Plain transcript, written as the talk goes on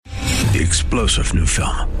The explosive new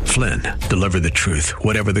film, Flynn, deliver the truth,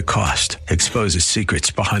 whatever the cost, exposes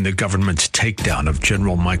secrets behind the government's takedown of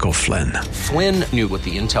General Michael Flynn. Flynn knew what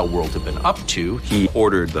the intel world had been up to. He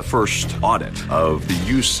ordered the first audit of the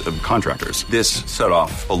use of contractors. This set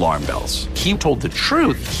off alarm bells. He told the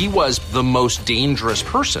truth. He was the most dangerous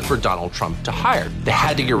person for Donald Trump to hire. They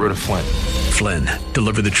had to get rid of Flynn. Flynn,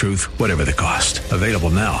 deliver the truth, whatever the cost. Available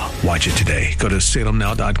now. Watch it today. Go to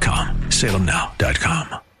salemnow.com.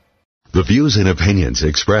 salemnow.com. The views and opinions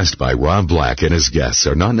expressed by Rob Black and his guests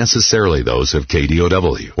are not necessarily those of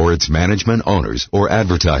KDOW or its management, owners, or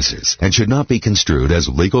advertisers, and should not be construed as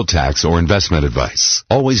legal, tax, or investment advice.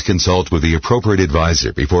 Always consult with the appropriate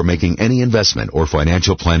advisor before making any investment or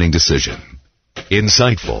financial planning decision.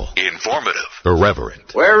 Insightful, informative,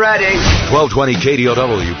 irreverent. We're ready. 1220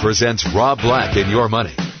 KDOW presents Rob Black and Your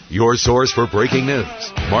Money. Your source for breaking news,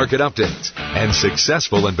 market updates, and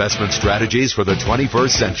successful investment strategies for the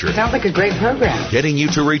 21st century. Sounds like a great program. Getting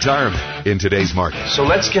you to retirement in today's market. So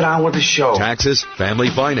let's get on with the show. Taxes, family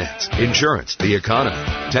finance, insurance, the economy,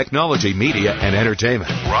 technology, media, and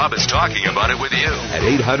entertainment. Rob is talking about it with you at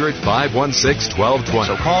 800-516-1220.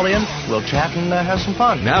 So call in, we'll chat and have some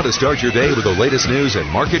fun. Now to start your day with the latest news and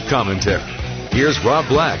market commentary. Here's Rob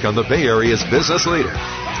Black on the Bay Area's business leader,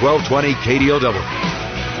 1220 KDOW.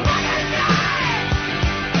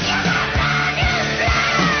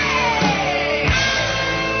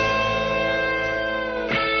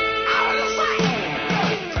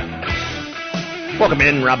 Welcome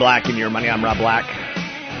in, Rob Black and Your Money. I'm Rob Black.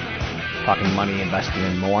 Talking money, investing,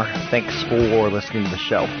 and more. Thanks for listening to the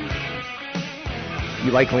show.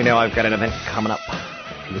 You likely know I've got an event coming up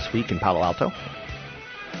this week in Palo Alto.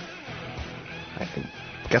 I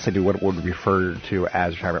guess I do what would be referred to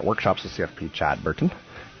as retirement workshops with CFP Chad Burton.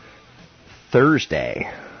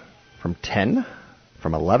 Thursday from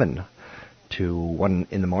 11 to 1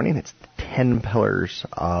 in the morning. It's 10 pillars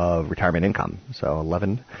of retirement income. So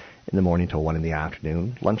 11 in the morning till 1 in the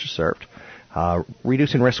afternoon. Lunch is served.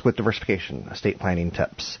 Reducing risk with diversification, estate planning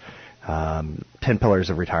tips, 10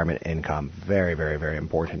 pillars of retirement income. Very, very, very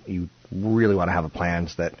important. You really want to have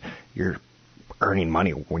plans that you're earning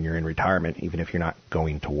money when you're in retirement, even if you're not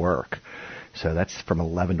going to work. So that's from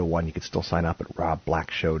 11 to 1. You can still sign up at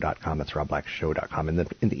robblackshow.com. That's robblackshow.com. In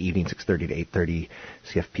the evening, 6:30 to 8:30,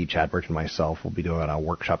 CFP Chad Burton and myself will be doing a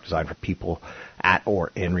workshop designed for people at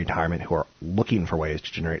or in retirement who are looking for ways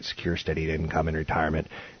to generate secure, steady income in retirement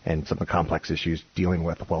and some of the complex issues dealing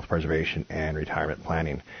with wealth preservation and retirement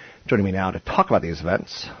planning. Joining me now to talk about these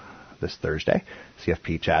events this Thursday,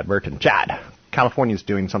 CFP Chad Burton. Chad, California is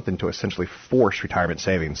doing something to essentially force retirement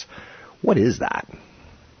savings. What is that?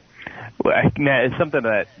 Well, it's something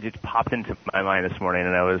that just popped into my mind this morning,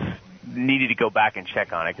 and I was needed to go back and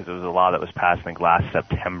check on it because it was a law that was passed, I think, last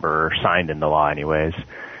September, or signed into law anyways.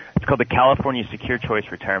 It's called the California Secure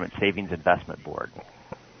Choice Retirement Savings Investment Board.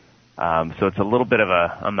 So it's a little bit of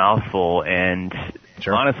a mouthful, and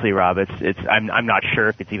sure. Honestly, Rob, I'm not sure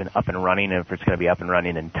if it's even up and running and if it's going to be up and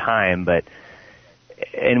running in time,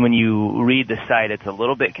 and when you read the site, it's a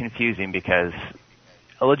little bit confusing because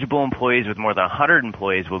eligible employees with more than 100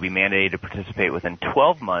 employees will be mandated to participate within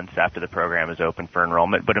 12 months after the program is open for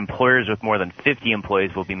enrollment, but employers with more than 50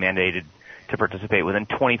 employees will be mandated to participate within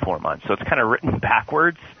 24 months. So it's kind of written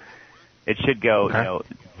backwards. It should go, okay,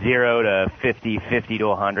 0 to 50, 50 to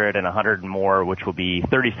 100, and 100 and more, which will be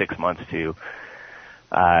 36 months to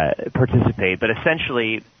participate. But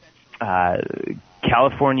essentially,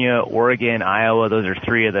 California, Oregon, Iowa, those are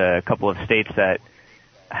three of the couple of states that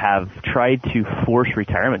have tried to force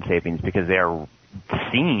retirement savings because they are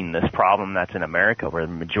seeing this problem that's in America where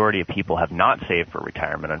the majority of people have not saved for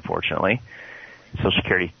retirement, unfortunately. Social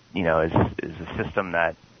Security, is a system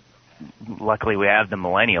that luckily we have the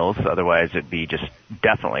millennials, otherwise it'd be just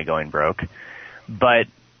definitely going broke. But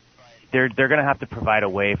they're going to have to provide a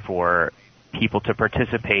way for people to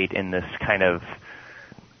participate in this kind of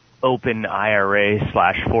open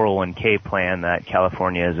IRA/401k plan that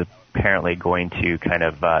California is apparently going to kind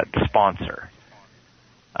of sponsor.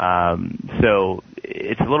 So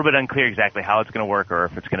it's a little bit unclear exactly how it's going to work or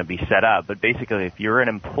if it's going to be set up. But basically, if you're an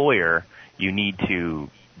employer, you need to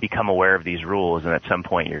become aware of these rules, and at some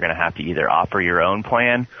point you're going to have to either offer your own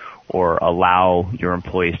plan or allow your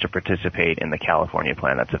employees to participate in the California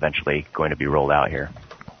plan that's eventually going to be rolled out here.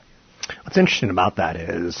 What's interesting about that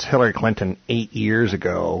is Hillary Clinton 8 years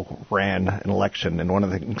ago ran an election, and one of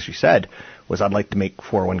the things she said was, I'd like to make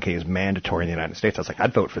 401ks mandatory in the United States. I was like,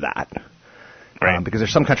 I'd vote for that. Right. Because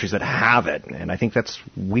there's some countries that have it, and I think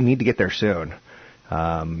we need to get there soon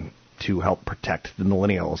to help protect the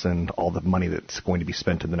millennials and all the money that's going to be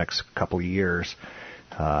spent in the next couple of years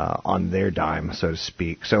on their dime, so to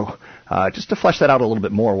speak. So just to flesh that out a little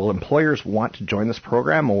bit more, will employers want to join this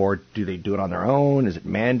program, or do they do it on their own? Is it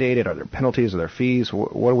mandated? Are there penalties? Are there fees?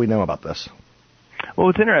 What do we know about this? Well,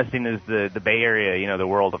 what's interesting is the Bay Area, the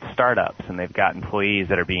world of startups, and they've got employees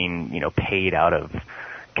that are being, paid out of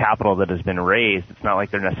capital that has been raised. It's not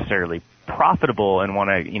like they're necessarily profitable and want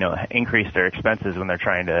to, increase their expenses when they're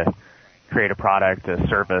trying to create a product, a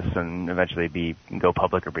service, and eventually go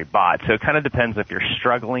public or be bought. So it kind of depends if you're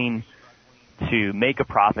struggling to make a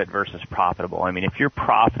profit versus profitable. I mean, if you're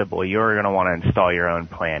profitable, you're going to want to install your own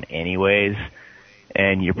plan anyways,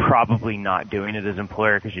 and you're probably not doing it as an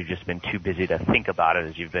employer because you've just been too busy to think about it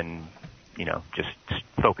as you've been, just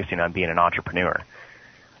focusing on being an entrepreneur.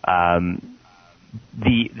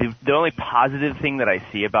 The only positive thing that I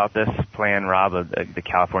see about this plan, Rob, of the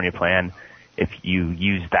California plan, if you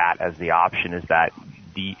use that as the option, is that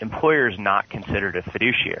the employer is not considered a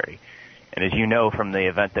fiduciary. And as you know from the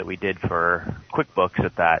event that we did for QuickBooks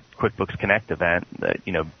at that QuickBooks Connect event, that,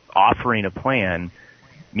 offering a plan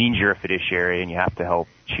means you're a fiduciary and you have to help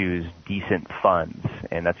choose decent funds.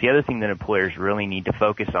 And that's the other thing that employers really need to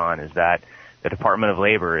focus on, is that the Department of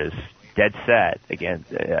Labor is dead set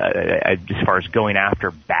against as far as going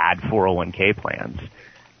after bad 401k plans.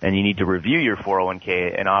 And you need to review your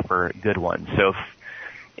 401k and offer good ones. So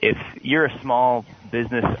if you're a small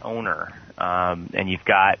business owner and you've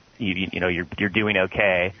got you're doing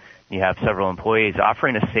okay, you have several employees,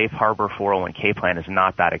 offering a safe harbor 401k plan is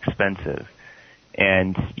not that expensive.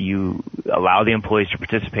 And you allow the employees to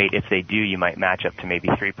participate. If they do, you might match up to maybe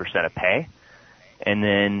 3% of pay. And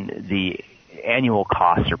then the annual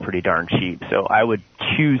costs are pretty darn cheap. So I would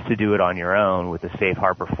choose to do it on your own with a safe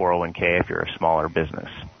harbor 401k if you're a smaller business.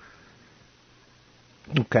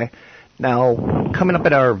 Okay. Now, coming up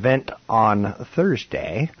at our event on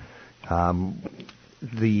Thursday,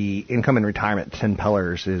 the Income and Retirement 10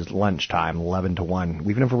 Pillars is lunchtime, 11 to 1.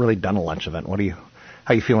 We've never really done a lunch event. How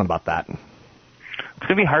are you feeling about that? It's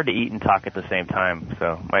going to be hard to eat and talk at the same time,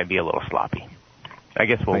 so it might be a little sloppy. I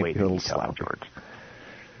guess we'll wait until afterwards.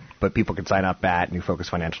 But people can sign up at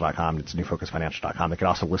newfocusfinancial.com. It's newfocusfinancial.com. They can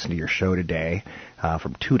also listen to your show today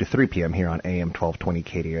from 2 to 3 p.m. here on AM 1220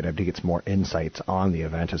 KDOW to get some more insights on the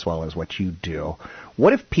event as well as what you do.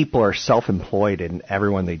 What if people are self-employed and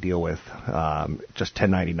everyone they deal with just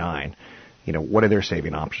 1099? What are their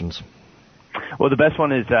saving options? Well, the best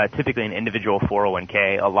one is typically an individual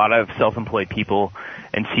 401k. A lot of self-employed people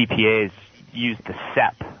and CPAs use the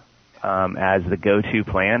SEP as the go-to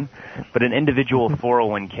plan, but an individual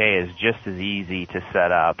 401k is just as easy to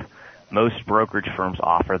set up. Most brokerage firms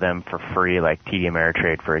offer them for free, like TD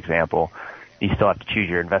Ameritrade, for example. You still have to choose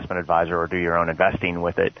your investment advisor or do your own investing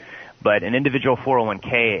with it. But an individual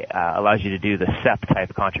 401k allows you to do the SEP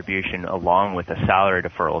type contribution along with a salary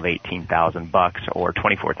deferral of $18,000 or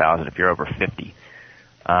 $24,000 if you're over 50.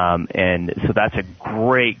 And so that's a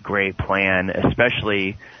great plan,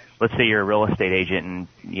 especially let's say you're a real estate agent and,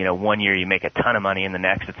 1 year you make a ton of money and the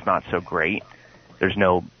next it's not so great. There's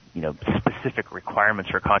no, specific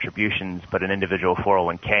requirements for contributions, but an individual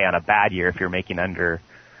 401k on a bad year, if you're making under,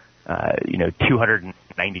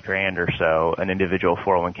 290 grand or so, an individual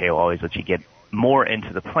 401k will always let you get more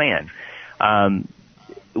into the plan.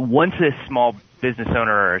 Once a small business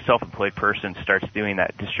owner or a self-employed person starts doing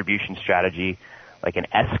that distribution strategy, like an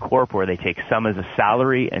S Corp where they take some as a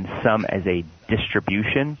salary and some as a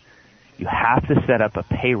distribution, you have to set up a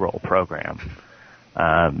payroll program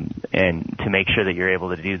and to make sure that you're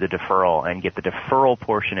able to do the deferral and get the deferral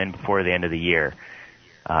portion in before the end of the year.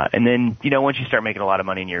 And then, once you start making a lot of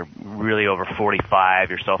money and you're really over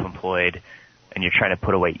 45, you're self-employed, and you're trying to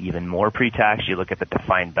put away even more pre-tax, you look at the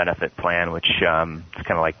defined benefit plan, which is kind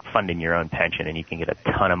of like funding your own pension, and you can get a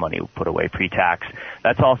ton of money put away pre-tax.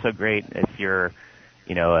 That's also great if you're,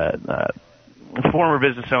 a former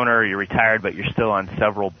business owner, or you're retired, but you're still on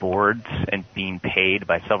several boards and being paid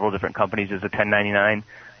by several different companies as a 1099.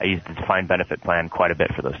 I use the defined benefit plan quite a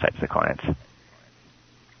bit for those types of clients.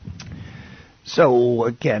 So,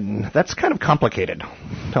 again, that's kind of complicated.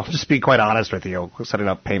 I'll just be quite honest with you, setting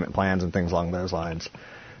up payment plans and things along those lines.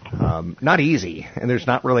 Not easy, and there's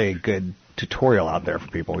not really a good tutorial out there for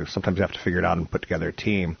people. Sometimes you have to figure it out and put together a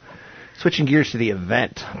team. Switching gears to the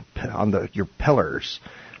event on your pillars,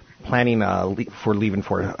 planning for leaving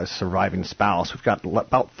for a surviving spouse. We've got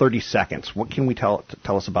about 30 seconds. What can we tell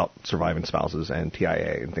us about surviving spouses and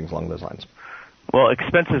TIA and things along those lines? Well,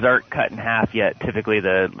 expenses aren't cut in half yet. Typically,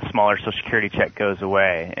 the smaller Social Security check goes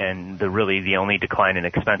away, and the only decline in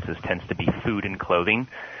expenses tends to be food and clothing.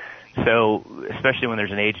 So, especially when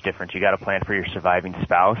there's an age difference, you got to plan for your surviving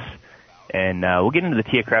spouse. And we'll get into the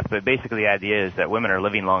TIAA-CREF, but basically the idea is that women are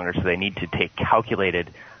living longer, so they need to take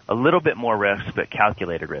a little bit more risk, but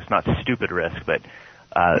calculated risk, not stupid risk, but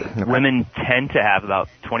women tend to have about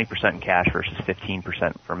 20% in cash versus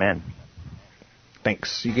 15% for men.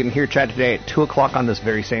 Thanks. You can hear Chad today at 2 o'clock on this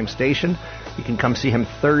very same station. You can come see him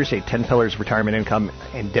Thursday, 10 Pillars Retirement Income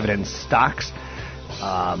and Dividend Stocks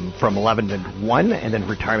from 11 to 1, and then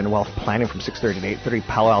Retirement and Wealth Planning from 6:30 to 8:30,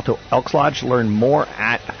 Palo Alto Elks Lodge. Learn more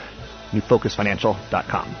at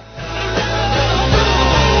newfocusfinancial.com.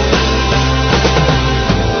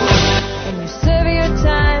 And you serve your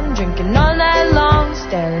time, drinking all night long,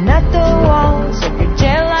 staring at the walls of your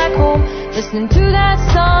jail-like home, listening to that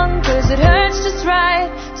song, 'cause it hurts just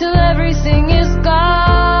right, till everything is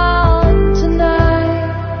gone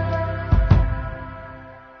tonight.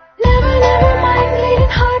 Never mind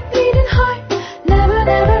bleeding heart, never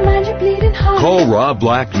mind your bleeding heart. Call Rob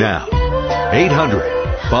Black now.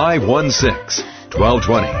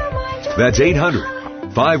 800-516-1220. That's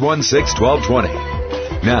 800-516-1220.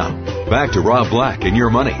 Now, back to Rob Black and Your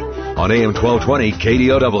Money on AM 1220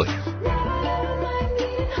 KDOW.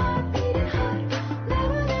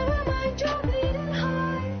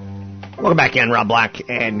 Welcome back in, Rob Black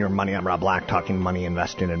and Your Money. I'm Rob Black, talking money,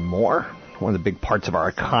 investing, and more. One of the big parts of our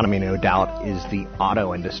economy, no doubt, is the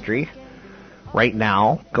auto industry. Right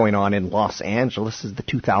now, going on in Los Angeles is the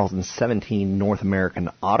 2017 North American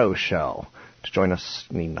Auto Show. Joining us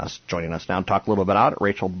now to talk a little bit about it,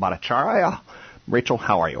 Rachel Bhattacharya. Rachel,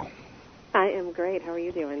 how are you? I am great. How are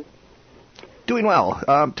you doing? Doing well.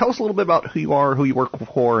 Tell us a little bit about who you are, who you work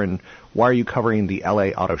for, and why are you covering the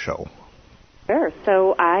LA Auto Show? Sure.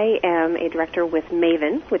 So I am a director with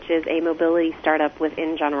Maven, which is a mobility startup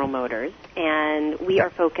within General Motors, and we are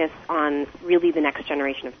focused on really the next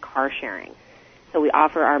generation of car sharing. So we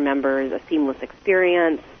offer our members a seamless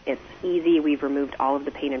experience. It's easy. We've removed all of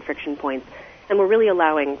the pain and friction points, and we're really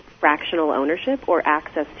allowing fractional ownership or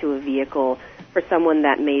access to a vehicle for someone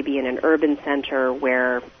that may be in an urban center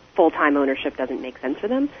where full-time ownership doesn't make sense for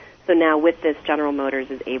them. So now with this, General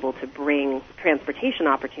Motors is able to bring transportation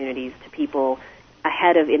opportunities to people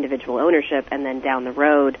ahead of individual ownership, and then down the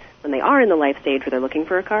road, when they are in the life stage where they're looking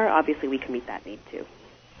for a car, obviously we can meet that need too.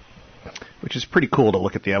 Which is pretty cool to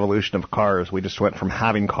look at the evolution of cars. We just went from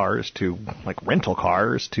having cars to like rental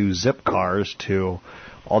cars to zip cars to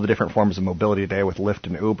all the different forms of mobility today with Lyft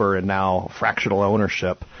and Uber, and now fractional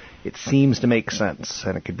ownership. It seems to make sense,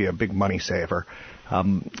 and it could be a big money saver.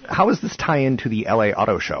 How does this tie into the LA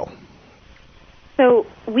Auto Show? So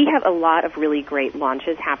we have a lot of really great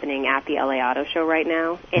launches happening at the LA Auto Show right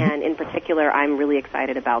now, and in particular, I'm really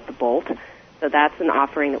excited about the Bolt. So that's an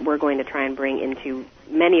offering that we're going to try and bring into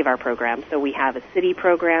many of our programs. So we have a city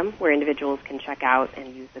program where individuals can check out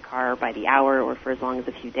and use the car by the hour or for as long as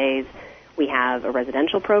a few days. We have a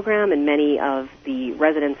residential program, and many of the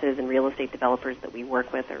residences and real estate developers that we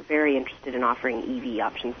work with are very interested in offering EV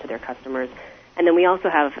options to their customers. And then we also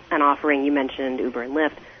have an offering, you mentioned Uber and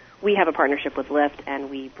Lyft. We have a partnership with Lyft, and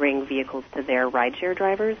we bring vehicles to their rideshare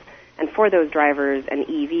drivers. And for those drivers, an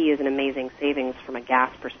EV is an amazing savings from a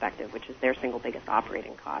gas perspective, which is their single biggest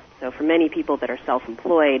operating cost. So for many people that are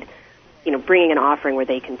self-employed, bringing an offering where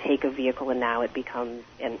they can take a vehicle and now it becomes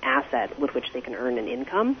an asset with which they can earn an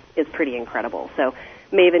income is pretty incredible. So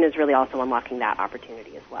Maven is really also unlocking that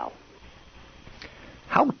opportunity as well.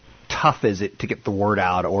 How tough is it to get the word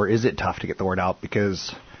out, or is it tough to get the word out?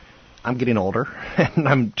 Because I'm getting older, and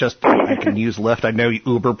I can use Lyft. I know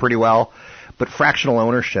Uber pretty well, but fractional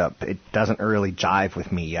ownership, it doesn't really jive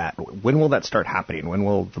with me yet. When will that start happening? When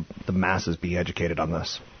will the masses be educated on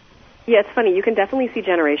this? Yeah, it's funny. You can definitely see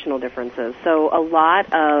generational differences. So a lot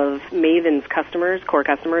of Maven's core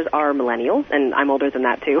customers, are millennials, and I'm older than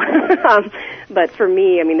that too. But for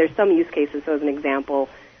me, there's some use cases. So as an example,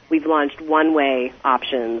 we've launched one-way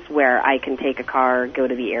options where I can take a car, go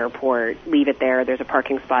to the airport, leave it there. There's a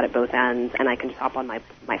parking spot at both ends, and I can just hop on my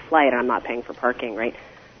flight, and I'm not paying for parking, right?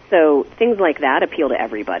 So things like that appeal to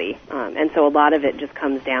everybody. And so a lot of it just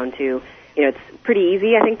comes down to, it's pretty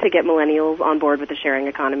easy, I think, to get millennials on board with the sharing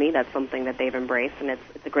economy. That's something that they've embraced, and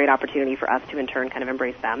it's a great opportunity for us to, in turn, kind of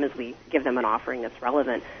embrace them as we give them an offering that's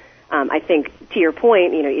relevant. I think, to your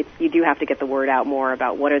point, you do have to get the word out more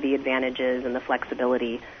about what are the advantages and the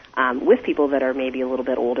flexibility with people that are maybe a little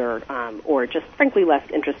bit older or just, frankly, less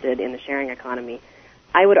interested in the sharing economy.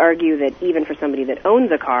 I would argue that even for somebody that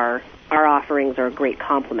owns a car, our offerings are a great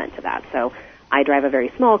complement to that. So I drive a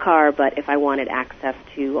very small car, but if I wanted access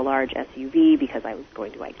to a large SUV because I was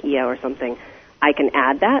going to IKEA or something, I can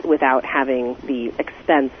add that without having the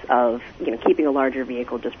expense of keeping a larger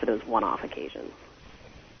vehicle just for those one-off occasions.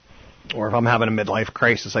 Or if I'm having a midlife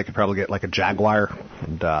crisis, I could probably get like a Jaguar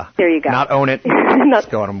and there you go. Not own it.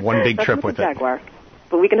 Just go on one big trip with it. Jaguar.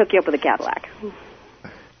 But we can hook you up with a Cadillac.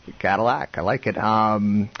 Cadillac, I like it.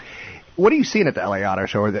 What are you seeing at the LA Auto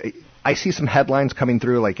Show? I see some headlines coming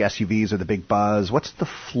through like SUVs are the big buzz. What's the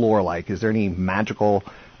floor like? Is there any magical,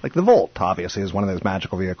 like the Volt obviously is one of those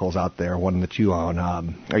magical vehicles out there, one that you own.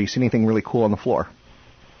 Are you seeing anything really cool on the floor?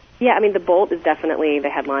 Yeah, I mean, the Bolt is definitely the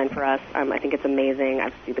headline for us. I think it's amazing.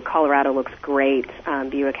 Obviously, the Colorado looks great.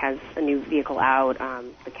 Buick has a new vehicle out.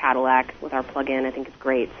 The Cadillac with our plug-in, I think, is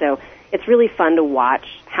great. So it's really fun to watch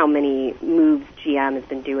how many moves GM has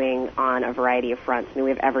been doing on a variety of fronts. I mean,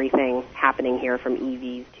 we have everything happening here from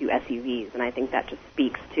EVs to SUVs, and I think that just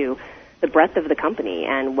speaks to the breadth of the company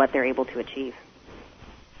and what they're able to achieve.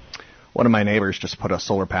 One of my neighbors just put a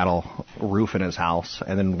solar panel roof in his house,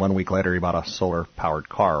 and then 1 week later he bought a solar-powered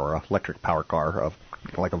car or an electric-powered car of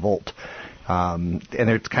like a Volt. And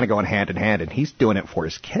it's kind of going hand in hand, and he's doing it for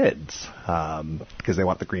his kids because they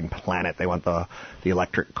want the green planet, they want the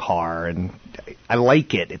electric car, and I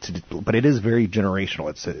like it. But it is very generational.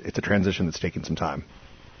 It's a transition that's taking some time.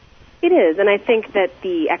 It is, and I think that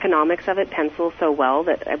the economics of it pencil so well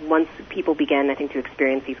that once people begin, I think, to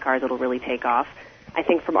experience these cars, it'll really take off. I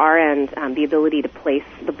think from our end, the ability to place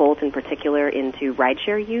the Bolt in particular into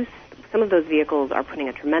rideshare use, some of those vehicles are putting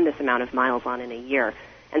a tremendous amount of miles on in a year.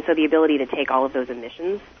 And so the ability to take all of those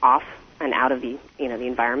emissions off and out of the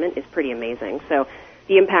environment is pretty amazing. So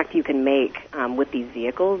the impact you can make with these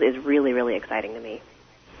vehicles is really, really exciting to me.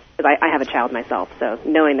 Because I have a child myself, so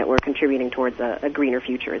knowing that we're contributing towards a greener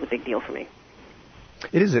future is a big deal for me.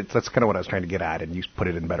 It is. That's kind of what I was trying to get at, and you put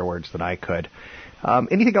it in better words than I could.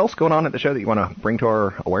 Anything else going on at the show that you want to bring to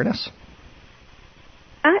our awareness?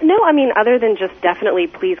 No, I mean, other than just definitely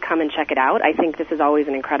please come and check it out. I think this is always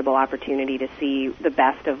an incredible opportunity to see the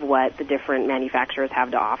best of what the different manufacturers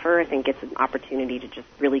have to offer. I think it's an opportunity to just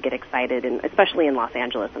really get excited, and especially in Los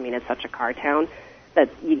Angeles. I mean, it's such a car town that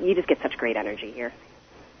you just get such great energy here.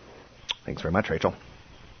 Thanks very much, Rachel.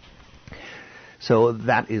 So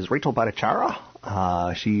that is Rachel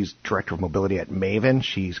Bhattacharya. She's Director of Mobility at Maven.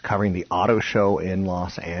 She's covering the auto show in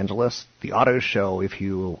Los Angeles. The auto show, if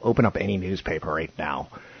you open up any newspaper right now,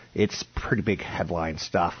 it's pretty big headline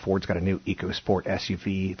stuff. Ford's got a new EcoSport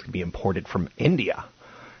SUV. It's going to be imported from India.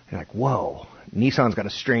 You're like, whoa. Nissan's got a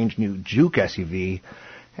strange new Juke SUV,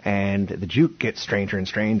 and the Juke gets stranger and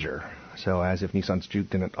stranger. So as if Nissan's Juke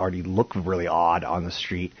didn't already look really odd on the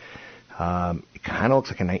street, it kind of looks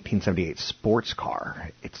like a 1978 sports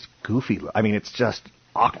car. It's goofy. I mean, it's just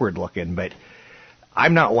awkward looking, but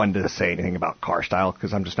I'm not one to say anything about car style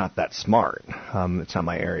because I'm just not that smart. It's not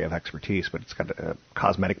my area of expertise, but it's got a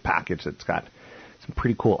cosmetic package that's got some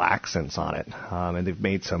pretty cool accents on it. And they've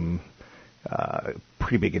made some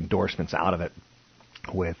pretty big endorsements out of it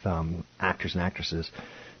with actors and actresses.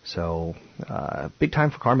 So big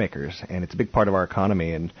time for car makers, and it's a big part of our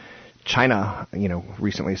economy. And China,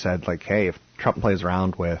 recently said, like, hey, if Trump plays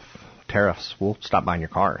around with tariffs, we'll stop buying your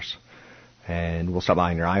cars. And we'll stop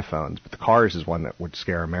buying your iPhones. But the cars is one that would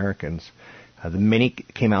scare Americans. The Mini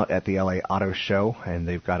came out at the LA Auto Show, and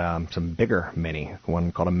they've got some bigger Mini,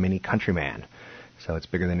 one called a Mini Countryman. So it's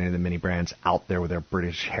bigger than any of the Mini brands out there with their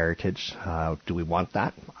British heritage. Do we want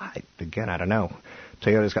that? I don't know.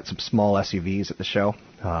 Toyota's got some small SUVs at the show.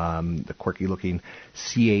 The quirky-looking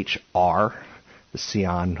CHR, the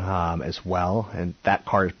Scion as well, and that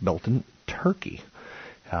car is built in Turkey.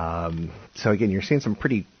 So again, you're seeing some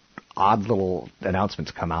pretty odd little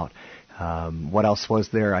announcements come out. What else was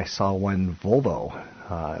there? I saw one Volvo,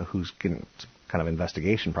 who's getting some kind of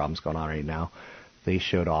investigation problems going on right now. They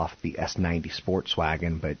showed off the S90 sports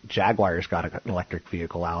wagon, but Jaguar's got an electric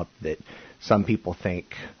vehicle out that some people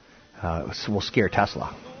think will scare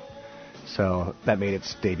Tesla. So that made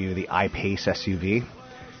its debut, the I-Pace SUV.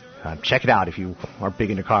 Check it out if you are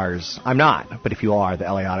big into cars. I'm not, but if you are, the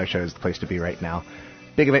LA Auto Show is the place to be right now.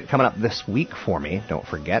 Big event coming up this week for me. Don't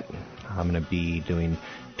forget, I'm going to be doing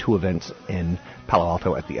 2 events in Palo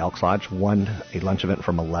Alto at the Elks Lodge. One, a lunch event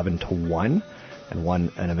from 11 to 1, and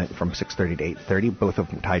one, an event from 6:30 to 8:30. Both of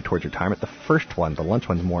them tied towards retirement. The first one, the lunch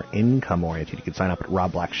one's more income-oriented. You can sign up at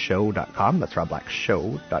robblackshow.com. That's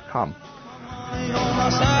robblackshow.com.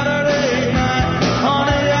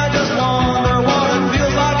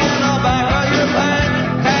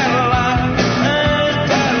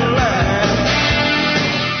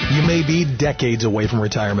 You may be decades away from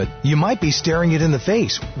retirement. You might be staring it in the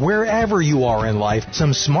face. Wherever you are in life,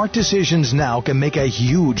 some smart decisions now can make a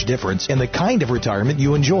huge difference in the kind of retirement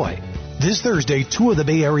you enjoy. This Thursday, two of the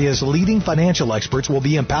Bay Area's leading financial experts will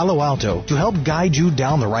be in Palo Alto to help guide you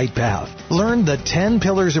down the right path. Learn the 10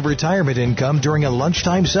 pillars of retirement income during a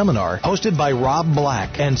lunchtime seminar hosted by Rob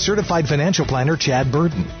Black and certified financial planner Chad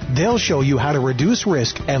Burton. They'll show you how to reduce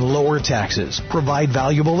risk and lower taxes, provide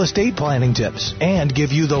valuable estate planning tips, and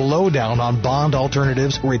give you the lowdown on bond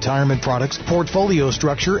alternatives, retirement products, portfolio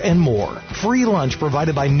structure, and more. Free lunch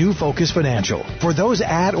provided by New Focus Financial. For those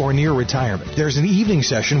at or near retirement, there's an evening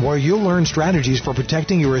session where you'll learn strategies for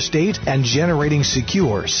protecting your estate and generating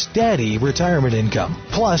secure, steady retirement income.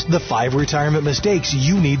 Plus, the 5 retirement mistakes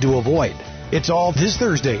you need to avoid. It's all this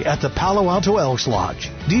Thursday at the Palo Alto Elks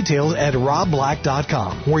Lodge. Details at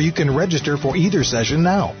robblack.com, where you can register for either session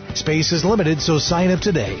now. Space is limited, so sign up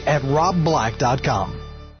today at robblack.com.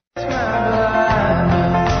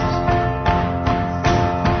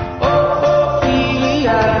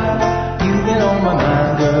 You've been on my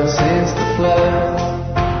mind, girl, since the flood.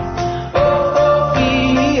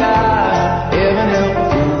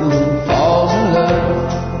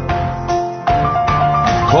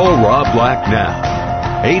 Call Rob Black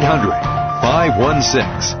now.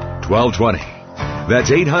 800-516-1220. That's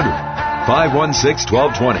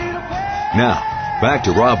 800-516-1220. Now, back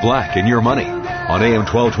to Rob Black and Your Money on AM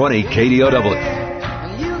 1220 KDOW.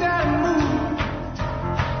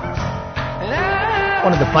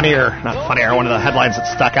 One of the one of the headlines that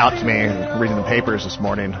stuck out to me reading the papers this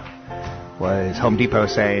morning was Home Depot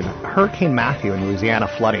saying Hurricane Matthew in Louisiana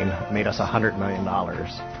flooding made us $100 million.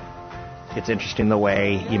 It's interesting the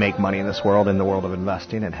way you make money in this world, in the world of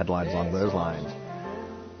investing, and headlines along those lines.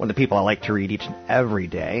 One of the people I like to read each and every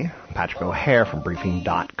day, Patrick O'Hare from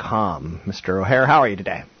Briefing.com. Mr. O'Hare, how are you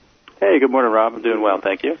today? Hey, good morning, Rob. I'm doing well,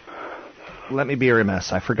 thank you. Let me be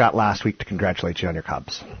remiss. I forgot last week to congratulate you on your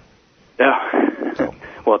Cubs. Yeah.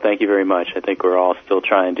 Well, thank you very much. I think we're all still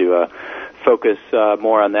trying to focus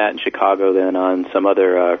more on that in Chicago than on some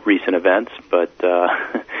other recent events, but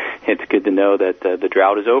it's good to know that the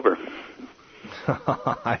drought is over.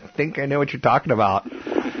 I think I know what you're talking about.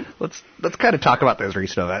 Let's kind of talk about those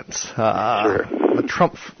recent events. Sure.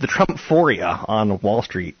 The Trumphoria on Wall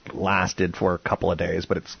Street lasted for a couple of days,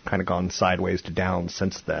 but it's kind of gone sideways to down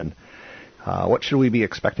since then. What should we be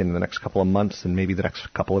expecting in the next couple of months and maybe the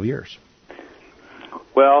next couple of years?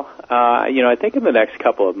 Well, I think in the next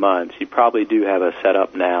couple of months, you probably do have a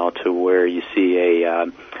setup now to where you see a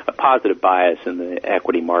positive bias in the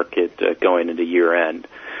equity market going into year end.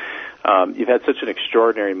 You've had such an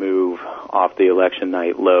extraordinary move off the election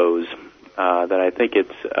night lows that I think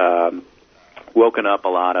it's woken up a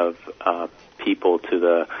lot of people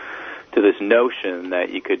to this notion that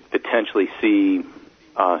you could potentially see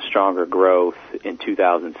stronger growth in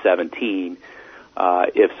 2017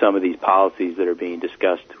 if some of these policies that are being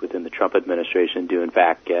discussed within the Trump administration do in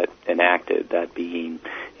fact get enacted. That being,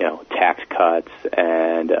 tax cuts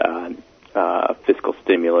and fiscal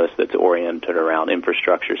stimulus that's oriented around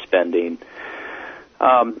infrastructure spending.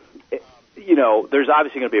 There's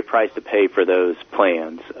obviously going to be a price to pay for those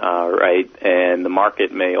plans, right? And the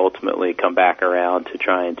market may ultimately come back around to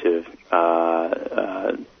trying to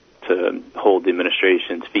hold the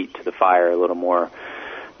administration's feet to the fire a little more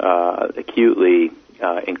acutely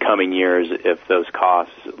in coming years if those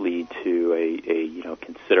costs lead to a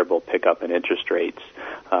considerable pickup in interest rates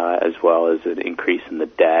as well as an increase in the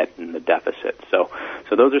debt and the deficit. So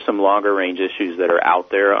those are some longer range issues that are out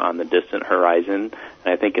there on the distant horizon.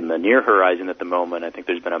 And I think in the near horizon at the moment, I think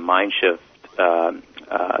there's been a mind shift,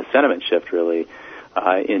 sentiment shift really,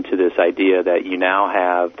 into this idea that you now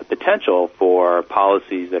have the potential for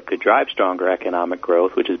policies that could drive stronger economic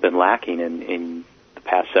growth, which has been lacking in the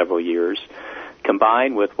past several years,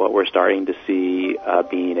 combined with what we're starting to see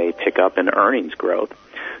being a pickup in earnings growth.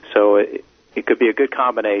 So it could be a good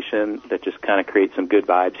combination that just kind of creates some good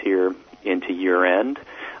vibes here into year end,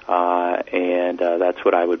 and that's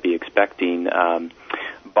what I would be expecting,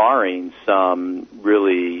 barring some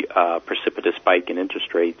really precipitous spike in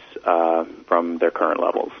interest rates from their current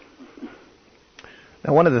levels.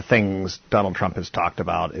 Now, one of the things Donald Trump has talked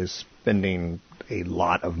about is spending a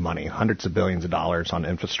lot of money, hundreds of billions of dollars on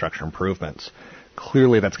infrastructure improvements.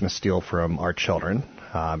 Clearly that's going to steal from our children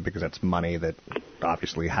because that's money that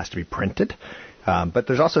obviously has to be printed. But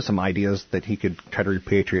there's also some ideas that he could try to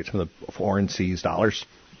repatriate some of the foreign seized dollars.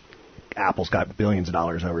 Apple's got billions of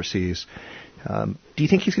dollars overseas. Do you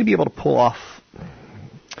think he's going to be able to pull off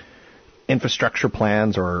infrastructure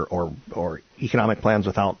plans or economic plans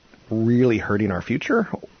without really hurting our future?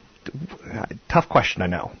 Tough question, I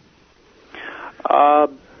know.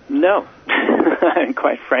 No,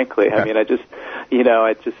 quite frankly. Okay. I mean, I just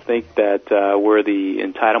think that where the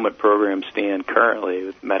entitlement programs stand currently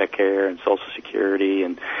with Medicare and Social Security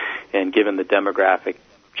and and given the demographic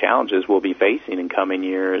challenges we'll be facing in coming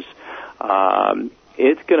years,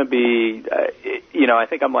 it's going to be, I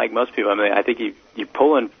think I'm like most people. I mean, I think you're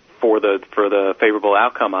pulling for the favorable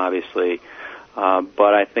outcome, obviously,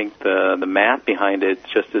 but I think the math behind it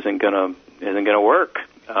just isn't going to work.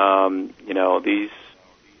 These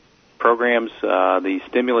programs, these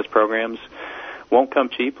stimulus programs, won't come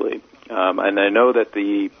cheaply, and I know that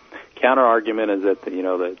the counter argument is that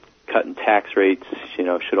the cut in tax rates,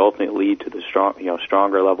 should ultimately lead to the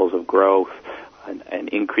stronger levels of growth and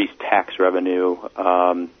increased tax revenue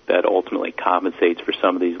that ultimately compensates for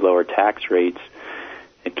some of these lower tax rates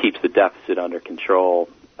and keeps the deficit under control.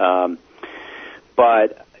 But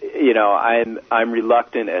I'm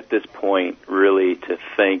reluctant at this point, really, to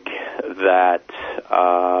think that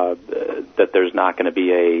there's not going to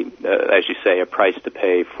be as you say, a price to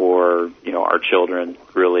pay for our children,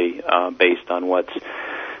 really, based on what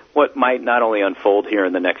might not only unfold here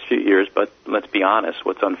in the next few years, but let's be honest,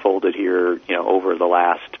 what's unfolded here, over the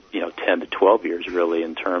last 10 to 12 years, really,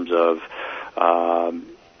 in terms of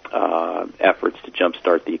efforts to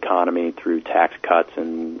jumpstart the economy through tax cuts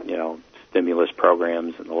and stimulus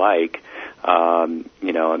programs and the like. And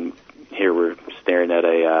here we're staring at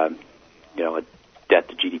a debt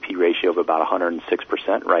to GDP ratio of about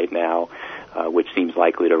 106% right now, which seems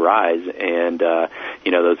likely to rise. And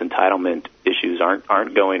those entitlement issues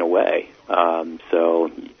aren't going away.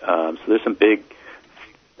 So there's some big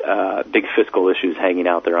fiscal issues hanging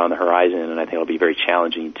out there on the horizon, and I think it'll be very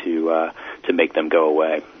challenging to make them go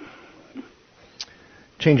away.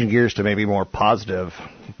 Changing gears to maybe more positive,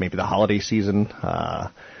 maybe the holiday season.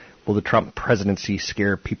 Will the Trump presidency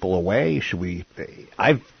scare people away?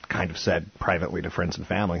 I've kind of said privately to friends and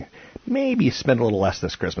family, maybe spend a little less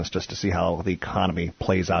this Christmas just to see how the economy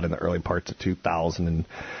plays out in the early parts of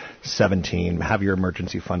 2017. Have your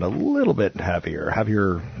emergency fund a little bit heavier. Have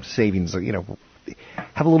your savings,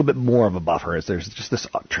 have a little bit more of a buffer, as there's just this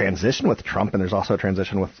transition with Trump, and there's also a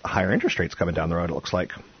transition with higher interest rates coming down the road, it looks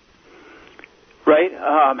like. Right.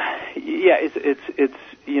 It's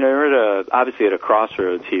you're obviously at a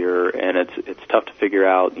crossroads here, and it's tough to figure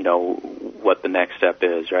out what the next step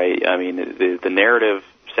is. Right. I mean, the narrative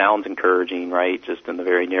sounds encouraging, right? Just in the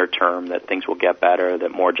very near term, that things will get better, that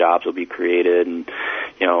more jobs will be created, and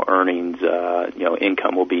earnings,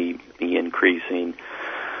 income will be increasing.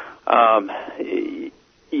 I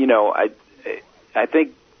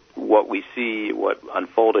think what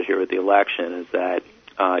unfolded here with the election is that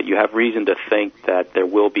you have reason to think that there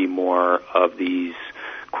will be more of these,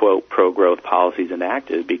 quote, pro-growth policies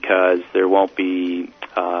enacted, because there won't be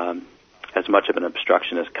as much of an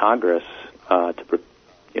obstructionist Congress to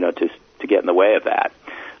get in the way of that.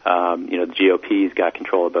 The GOP's got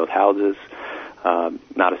control of both houses,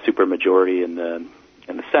 not a super majority in the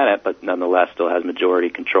Senate, but nonetheless still has majority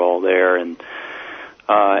control there, and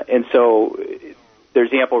so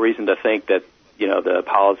there's ample reason to think that the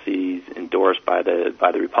policies endorsed by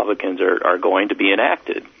the Republicans are going to be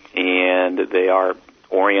enacted, and they are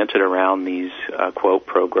oriented around these quote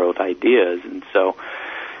pro-growth ideas. And so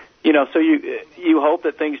you hope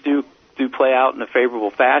that things do play out in a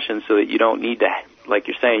favorable fashion, so that you don't need to, like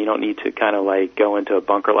you're saying, you don't need to kind of like go into a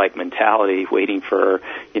bunker-like mentality waiting for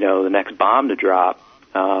the next bomb to drop.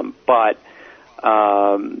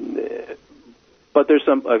 But there's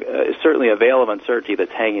some certainly a veil of uncertainty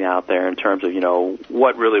that's hanging out there in terms of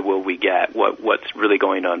what really will we get, what's really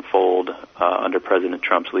going to unfold under President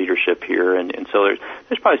Trump's leadership here, and so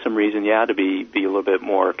there's probably some reason to be a little bit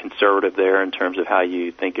more conservative there in terms of how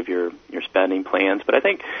you think of your spending plans. But I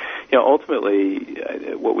think ultimately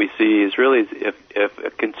what we see is really if a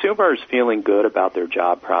consumer is feeling good about their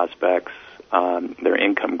job prospects, their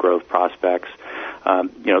income growth prospects,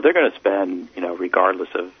 they're going to spend regardless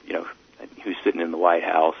of who's sitting in the White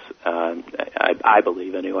House, I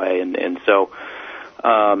believe anyway, and so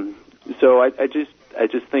I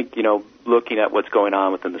just think looking at what's going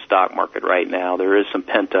on within the stock market right now, there is some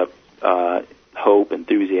pent up hope,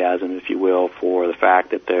 enthusiasm, if you will, for the fact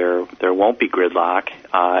that there won't be gridlock,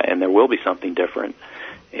 and there will be something different,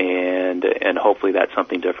 and hopefully that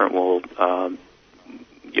something different will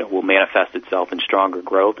manifest itself in stronger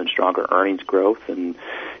growth and stronger earnings growth and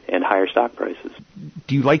higher stock prices.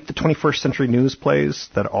 Do you like the 21st Century News plays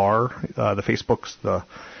that are the Facebooks, the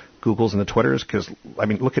Googles, and the Twitters? Because, I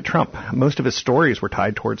mean, look at Trump. Most of his stories were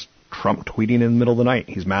tied towards Trump tweeting in the middle of the night.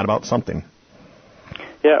 He's mad about something.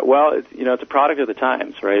 Yeah, well, it's a product of the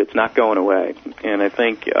times, right? It's not going away. And I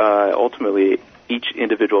think ultimately each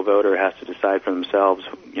individual voter has to decide for themselves,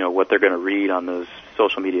 what they're going to read on those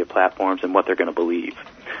social media platforms and what they're going to believe.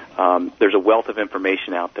 There's a wealth of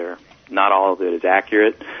information out there. Not all of it is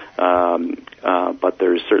accurate, but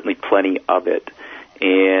there's certainly plenty of it.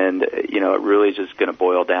 And, it really is just going to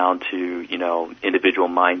boil down to, individual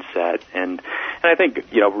mindset. And I think,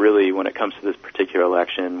 really when it comes to this particular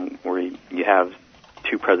election where you have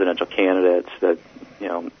two presidential candidates that,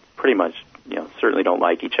 pretty much, certainly don't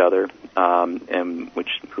like each other, and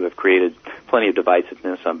who have created plenty of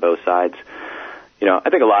divisiveness on both sides. I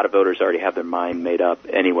think a lot of voters already have their mind made up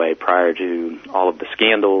anyway prior to all of the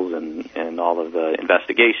scandals and all of the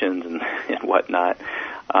investigations and whatnot.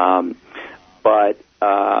 But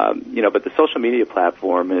the social media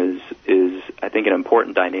platform is I think an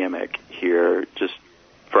important dynamic here just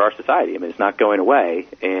for our society. I mean, it's not going away,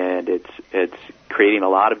 and it's creating a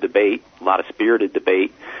lot of debate, a lot of spirited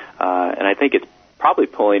debate, and I think it's probably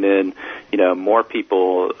pulling in, more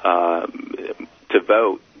people to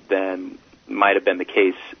vote than might have been the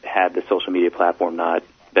case had the social media platform not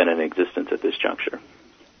been in existence at this juncture.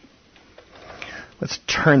 Let's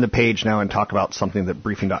turn the page now and talk about something that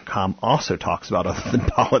Briefing.com also talks about other than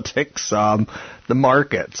politics, the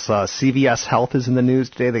markets. CVS Health is in the news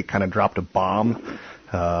today. They kind of dropped a bomb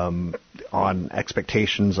on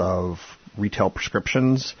expectations of retail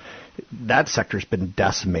prescriptions. That sector's been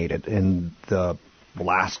decimated in the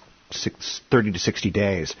last 30 to 60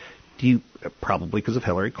 days. Probably because of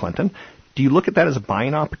Hillary Clinton, do you look at that as a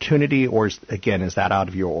buying opportunity, or is that out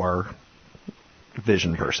of your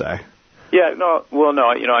vision per se? Yeah, no.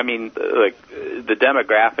 The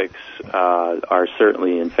demographics are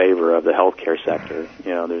certainly in favor of the healthcare sector.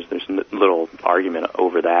 There's little argument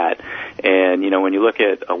over that. And when you look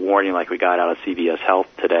at a warning like we got out of CVS Health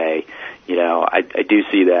today, I do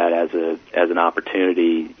see that as an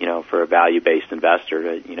opportunity, for a value-based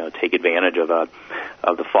investor to take advantage of the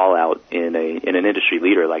fallout in an industry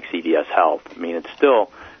leader like CVS Health. I mean, it's still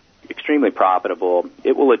extremely profitable.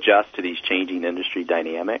 It will adjust to these changing industry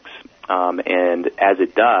dynamics. And as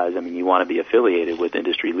it does, you want to be affiliated with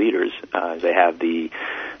industry leaders. They have the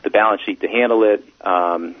balance sheet to handle it.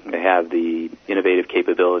 They have the innovative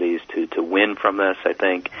capabilities to win from this, I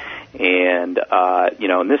think. And,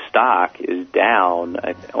 and this stock is down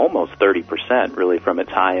almost 30% really from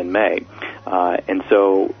its high in May. And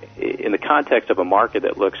so in the context of a market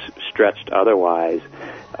that looks stretched otherwise,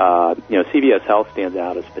 CVS Health stands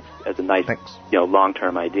out as a nice,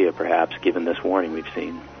 long-term idea, perhaps, given this warning we've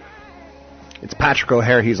seen. It's Patrick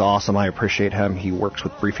O'Hare. He's awesome. I appreciate him. He works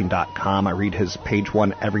with Briefing.com. I read his page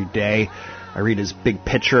one every day. I read his big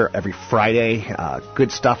picture every Friday.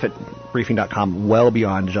 Good stuff at Briefing.com, well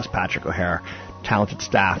beyond just Patrick O'Hare. Talented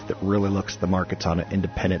staff that really looks at the markets on an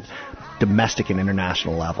independent, domestic and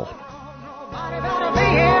international level.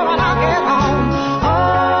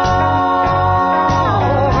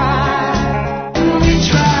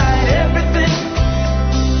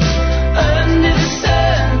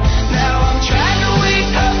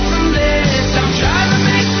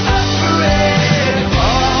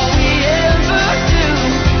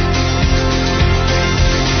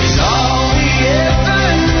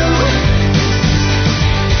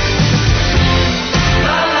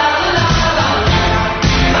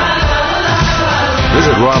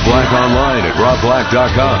 Visit Rob Black online at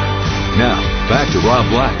robblack.com. Now, back to Rob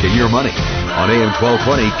Black and Your Money on AM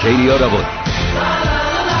 1220 KDOW.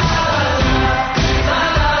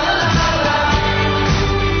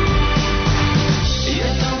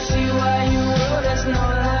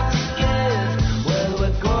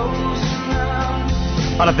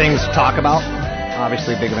 A lot of things to talk about.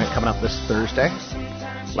 Obviously, a big event coming up this Thursday.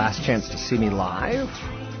 Last chance to see me live.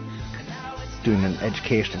 Doing an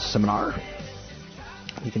educational seminar.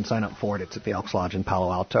 You can sign up for it. It's at the Elks Lodge in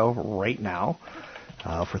Palo Alto right now.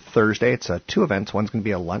 For Thursday, it's two events. One's going to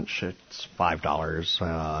be a lunch. It's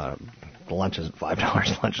 $5. The lunch isn't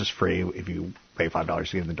 $5. Lunch is free if you pay $5 to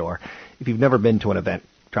get in the door. If you've never been to an event,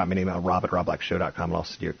 drop me an email, rob@robblackshow.com, and I'll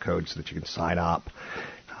send you a code so that you can sign up.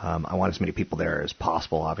 I want as many people there as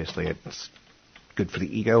possible. Obviously, it's good for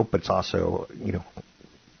the ego, but it's also,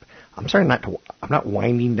 I'm not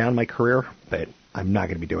winding down my career, but I'm not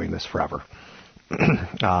going to be doing this forever.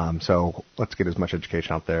 So let's get as much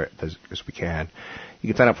education out there as we can. You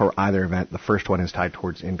can sign up for either event. The first one is tied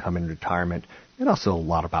towards income and retirement, and also a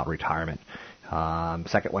lot about retirement.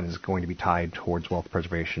 Second one is going to be tied towards wealth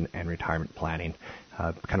preservation and retirement planning,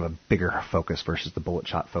 kind of a bigger focus versus the bullet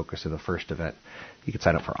shot focus of the first event. You can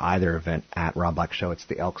sign up for either event at Rob Black Show. It's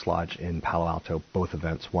the Elks Lodge in Palo Alto, both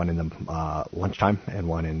events, one in the lunchtime and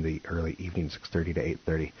one in the early evening, 6:30 to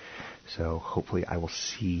 8:30. So hopefully I will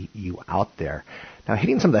see you out there. Now,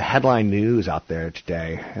 hitting some of the headline news out there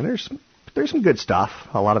today, and there's some good stuff.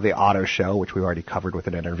 A lot of the auto show, which we already covered with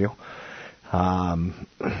an interview.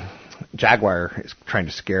 Jaguar is trying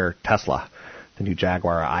to scare Tesla. The new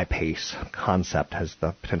Jaguar I-Pace concept has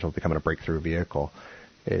the potential of becoming a breakthrough vehicle.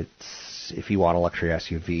 If you want a luxury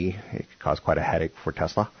SUV, it could cause quite a headache for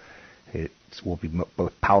Tesla. It will be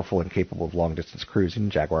both powerful and capable of long-distance cruising.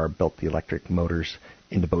 Jaguar built the electric motors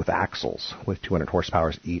into both axles with 200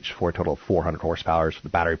 horsepower each for a total of 400 horsepower. With the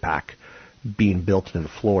battery pack being built into the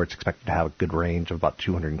floor, it's expected to have a good range of about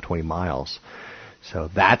 220 miles. So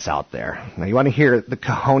that's out there. Now, you want to hear the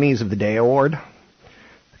cojones of the day award?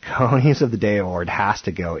 The cojones of the day award has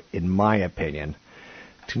to go, in my opinion,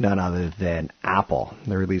 to none other than Apple.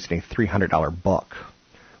 They're releasing a $300 book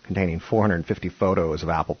containing 450 photos of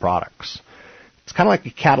Apple products. It's kind of like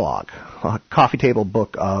a catalog, a coffee table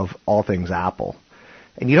book of all things Apple.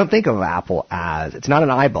 And you don't think of Apple as, it's not an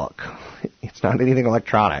iBook. It's not anything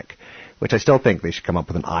electronic, which I still think they should come up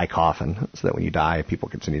with an iCoffin so that when you die, people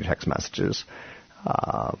can send you text messages,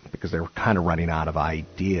 because they're kind of running out of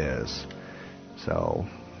ideas. So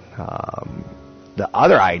the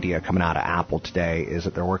other idea coming out of Apple today is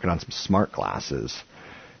that they're working on some smart glasses.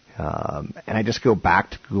 And I just go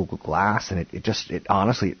back to Google Glass, and it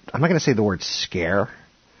honestly, I'm not going to say the word scare.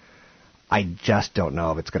 I just don't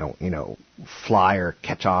know if it's going to, fly or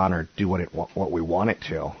catch on or do what we want it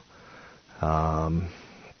to. I'm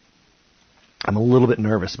a little bit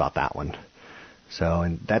nervous about that one. So,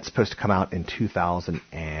 and that's supposed to come out in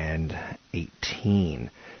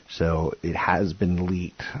 2018. So it has been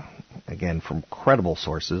leaked, again, from credible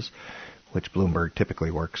sources, which Bloomberg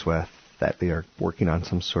typically works with, that they are working on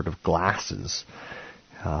some sort of glasses.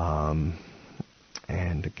 And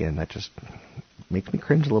again, that just makes me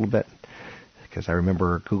cringe a little bit, because I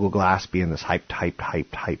remember Google Glass being this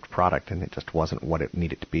hyped product, and it just wasn't what it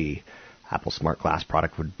needed to be. Apple's smart glass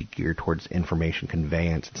product would be geared towards information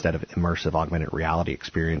conveyance instead of immersive augmented reality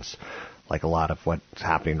experience, like a lot of what's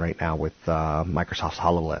happening right now with Microsoft's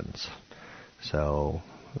HoloLens. So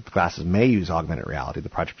the glasses may use augmented reality. The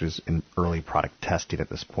project is in early product testing at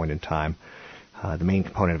this point in time. The main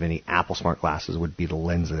component of any Apple smart glasses would be the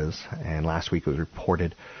lenses, and last week it was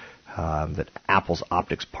reported that Apple's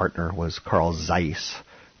optics partner was Carl Zeiss,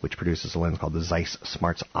 which produces a lens called the Zeiss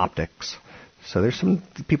Smarts Optics. So there's some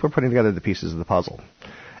people are putting together the pieces of the puzzle.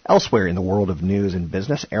 Elsewhere in the world of news and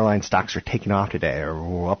business, airline stocks are taking off today.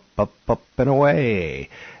 Up and away.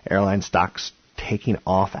 Airline stocks taking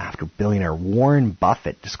off after billionaire Warren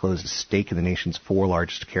Buffett disclosed a stake in the nation's 4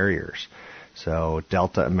 largest carriers. So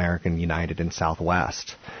Delta, American, United, and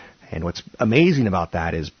Southwest. And what's amazing about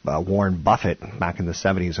that is Warren Buffett, back in the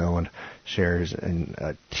 70s, owned shares in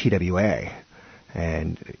TWA.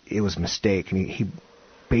 And it was a mistake. And he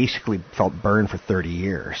basically felt burned for 30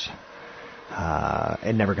 years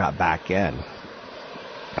and never got back in.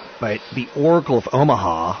 But the Oracle of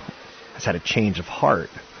Omaha has had a change of heart.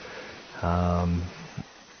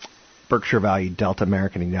 Berkshire valued Delta,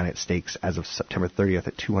 American, and United stakes as of September 30th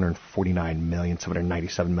at $249 million,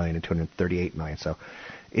 $797 million, and $238 million. So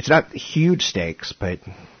it's not huge stakes, but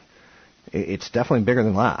it's definitely bigger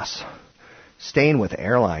than last. Staying with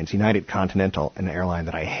airlines, United Continental, an airline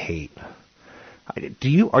that I hate.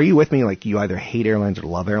 Are you with me? Like, you either hate airlines or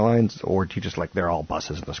love airlines, or do you just like they're all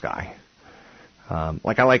buses in the sky? I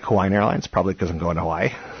like Hawaiian Airlines, probably because I'm going to Hawaii,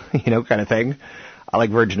 kind of thing. I like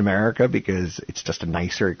Virgin America because it's just a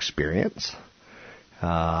nicer experience.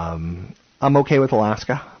 I'm okay with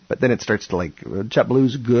Alaska, but then it starts to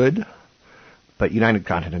JetBlue's good, but United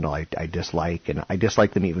Continental I dislike, and I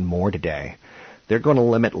dislike them even more today. They're going to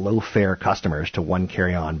limit low-fare customers to one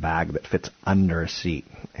carry-on bag that fits under a seat,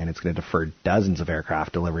 and it's going to defer dozens of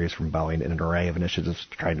aircraft deliveries from Boeing in an array of initiatives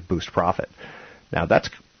trying to boost profit. Now, that's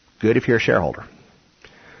good if you're a shareholder,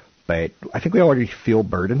 but I think we already feel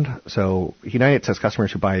burdened. So United says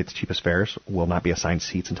customers who buy its cheapest fares will not be assigned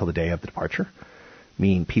seats until the day of the departure,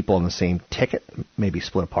 meaning people in the same ticket may be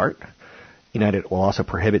split apart. United will also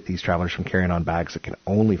prohibit these travelers from carrying on bags that can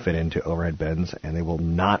only fit into overhead bins, and they will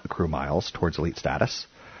not accrue miles towards elite status.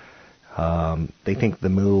 They think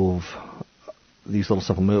these little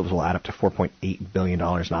simple moves will add up to $4.8 billion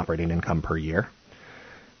in operating income per year.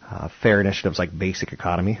 Fare initiatives like Basic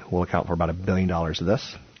Economy will account for about $1 billion of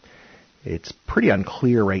this. It's pretty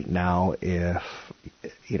unclear right now if,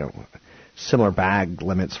 similar bag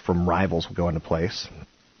limits from rivals will go into place.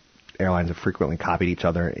 Airlines have frequently copied each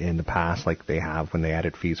other in the past, like they have when they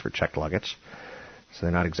added fees for checked luggage. So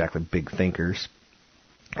they're not exactly big thinkers.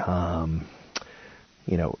 United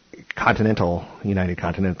Continental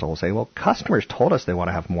will say, well, customers told us they want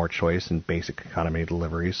to have more choice in basic economy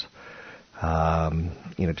deliveries.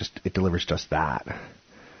 It delivers just that.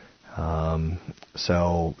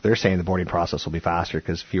 So they're saying the boarding process will be faster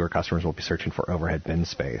because fewer customers will be searching for overhead bin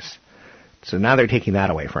space. So now they're taking that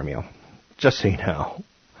away from you, just so you know.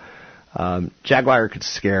 Jaguar could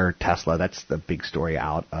scare Tesla. That's the big story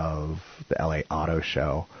out of the LA Auto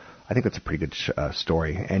Show. I think that's a pretty good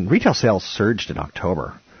story. And retail sales surged in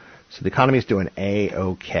October. So the economy is doing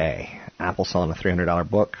A-OK. Apple selling a $300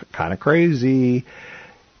 book. Kind of crazy.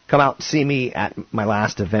 Come out and see me at my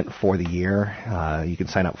last event for the year. You can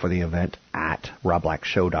sign up for the event at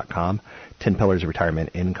robblackshow.com. 10 Pillars of Retirement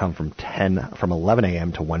Income from 11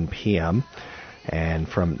 a.m. to 1 p.m. And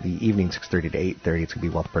from the evening 6:30 to 8:30, it's going to be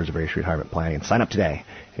Wealth Preservation Retirement Planning. And sign up today.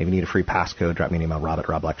 And if you need a free passcode, drop me an email,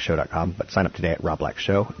 rob@robblackshow.com. But sign up today at Rob Black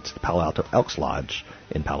Show. It's the Palo Alto Elks Lodge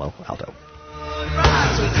in Palo Alto.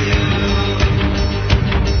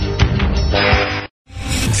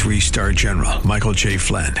 3-star General Michael J.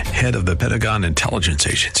 Flynn, head of the Pentagon Intelligence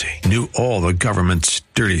Agency, knew all the government's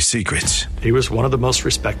dirty secrets. He was one of the most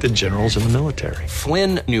respected generals in the military.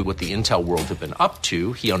 Flynn knew what the intel world had been up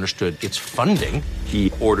to. He understood its funding.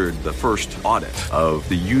 He ordered the first audit of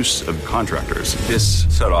the use of contractors. This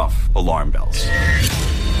set off alarm bells.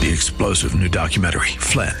 The explosive new documentary,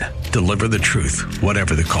 Flynn, Deliver the Truth,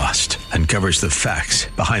 Whatever the Cost, uncovers the facts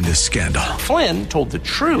behind this scandal. Flynn told the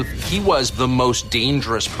truth. He was the most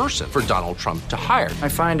dangerous person for Donald Trump to hire. I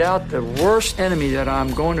find out the worst enemy that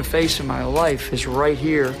I'm going to face in my life is right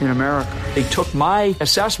here in America. They took my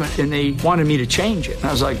assessment and they wanted me to change it. And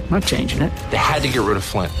I was like, I'm not changing it. They had to get rid of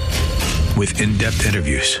Flynn. With in-depth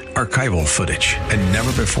interviews, archival footage, and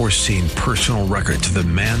never-before-seen personal records of the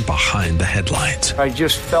man behind the headlines. I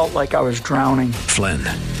just felt like I was drowning. Flynn,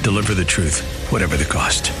 Deliver the Truth, Whatever the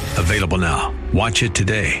Cost. Available now. Watch it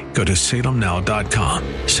today. Go to salemnow.com.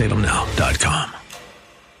 salemnow.com.